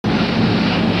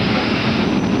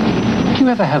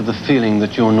ever have the feeling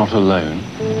that you're not alone?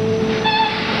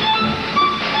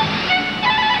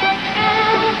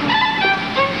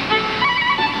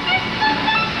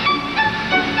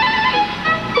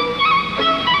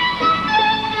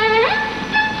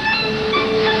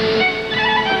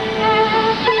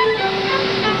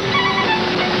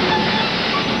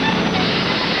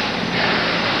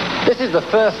 This is the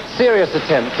first serious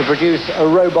attempt to produce a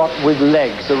robot with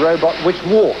legs, a robot which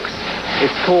walks.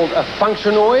 It's called a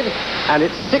Functionoid, and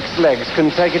its 6 legs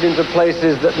can take it into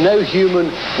places that no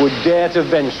human would dare to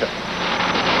venture.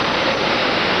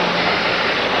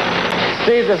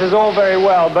 Steve, this is all very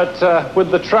well, but with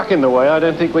the truck in the way, I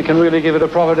don't think we can really give it a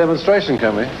proper demonstration,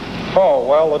 can we? Oh,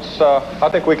 well, I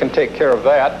think we can take care of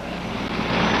that.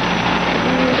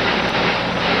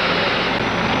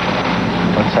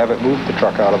 Let's have it move the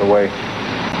truck out of the way.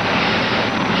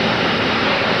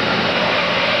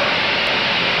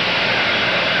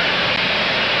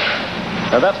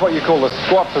 Now that's what you call the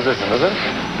squat position, is it?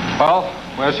 Well,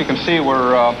 as you can see,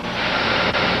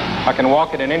 I can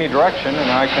walk it in any direction, and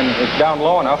it's down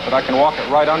low enough that I can walk it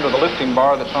right under the lifting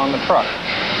bar that's on the truck.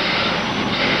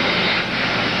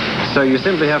 So you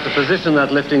simply have to position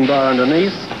that lifting bar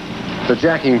underneath the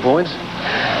jacking point,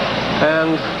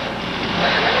 and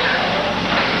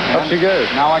up she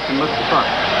goes. Now I can lift the truck.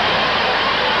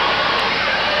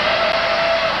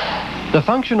 The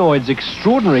Functionoid's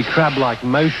extraordinary crab-like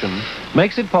motion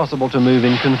makes it possible to move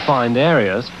in confined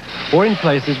areas or in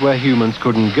places where humans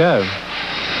couldn't go.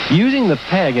 Using the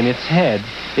peg in its head,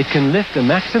 it can lift a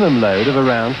maximum load of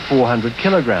around 400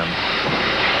 kilograms.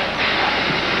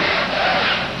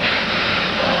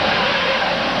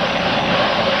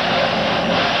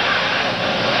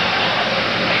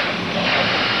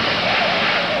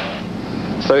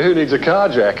 So who needs a car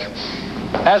jack?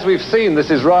 As we've seen, this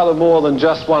is rather more than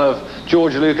just one of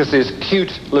George Lucas's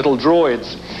cute little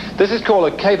droids. This is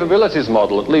called a capabilities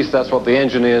model, at least that's what the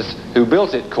engineers who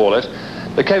built it call it.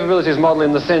 The capabilities model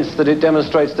in the sense that it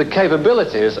demonstrates the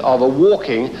capabilities of a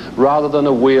walking rather than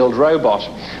a wheeled robot.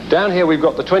 Down here we've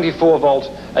got the 24-volt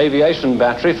aviation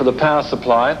battery for the power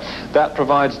supply. That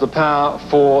provides the power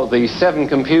for the 7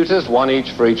 computers, 1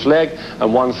 each for each leg,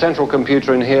 and 1 central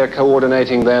computer in here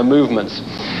coordinating their movements.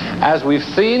 As we've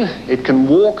seen, it can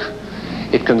walk,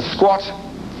 it can squat,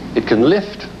 it can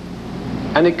lift,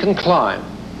 and it can climb.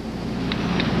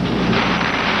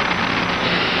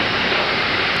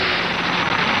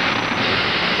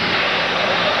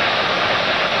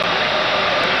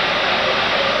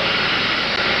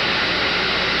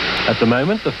 At the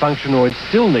moment, the Functionoid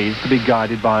still needs to be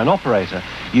guided by an operator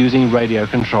using radio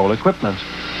control equipment.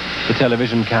 The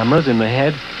television cameras in the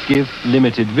head give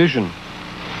limited vision.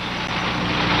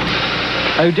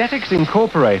 Odex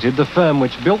Incorporated, the firm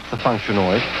which built the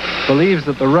Functionoid, believes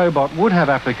that the robot would have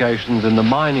applications in the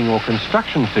mining or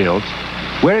construction fields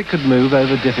where it could move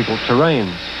over difficult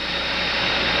terrains.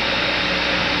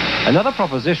 Another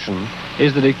proposition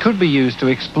is that it could be used to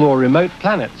explore remote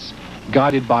planets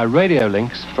guided by radio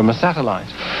links from a satellite.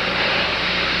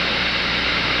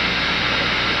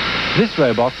 This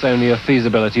robot's only a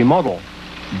feasibility model.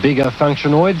 Bigger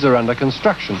Functionoids are under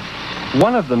construction,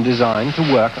 one of them designed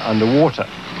to work underwater.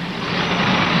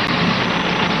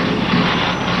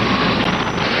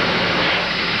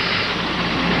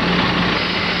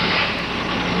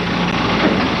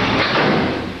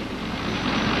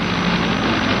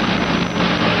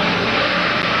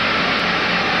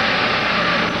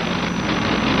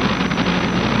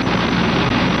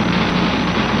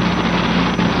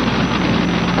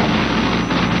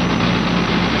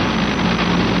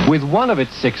 With one of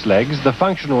its 6 legs, the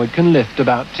Functionoid can lift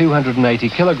about 280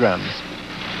 kilograms.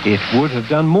 It would have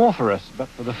done more for us, but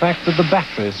for the fact that the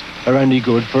batteries are only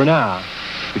good for an hour,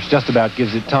 which just about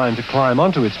gives it time to climb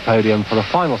onto its podium for a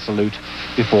final salute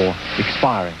before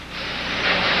expiring.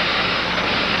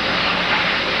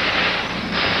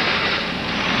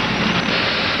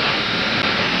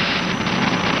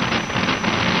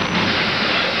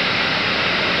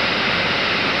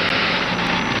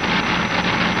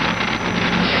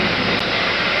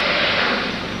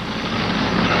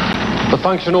 The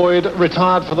Functionoid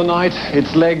retired for the night,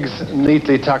 its legs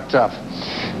neatly tucked up.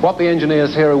 What the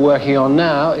engineers here are working on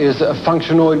now is a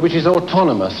Functionoid which is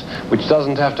autonomous, which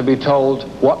doesn't have to be told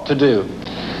what to do.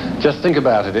 Just think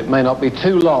about it, it may not be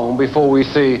too long before we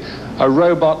see a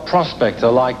robot prospector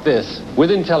like this,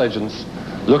 with intelligence,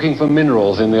 looking for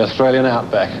minerals in the Australian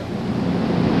outback.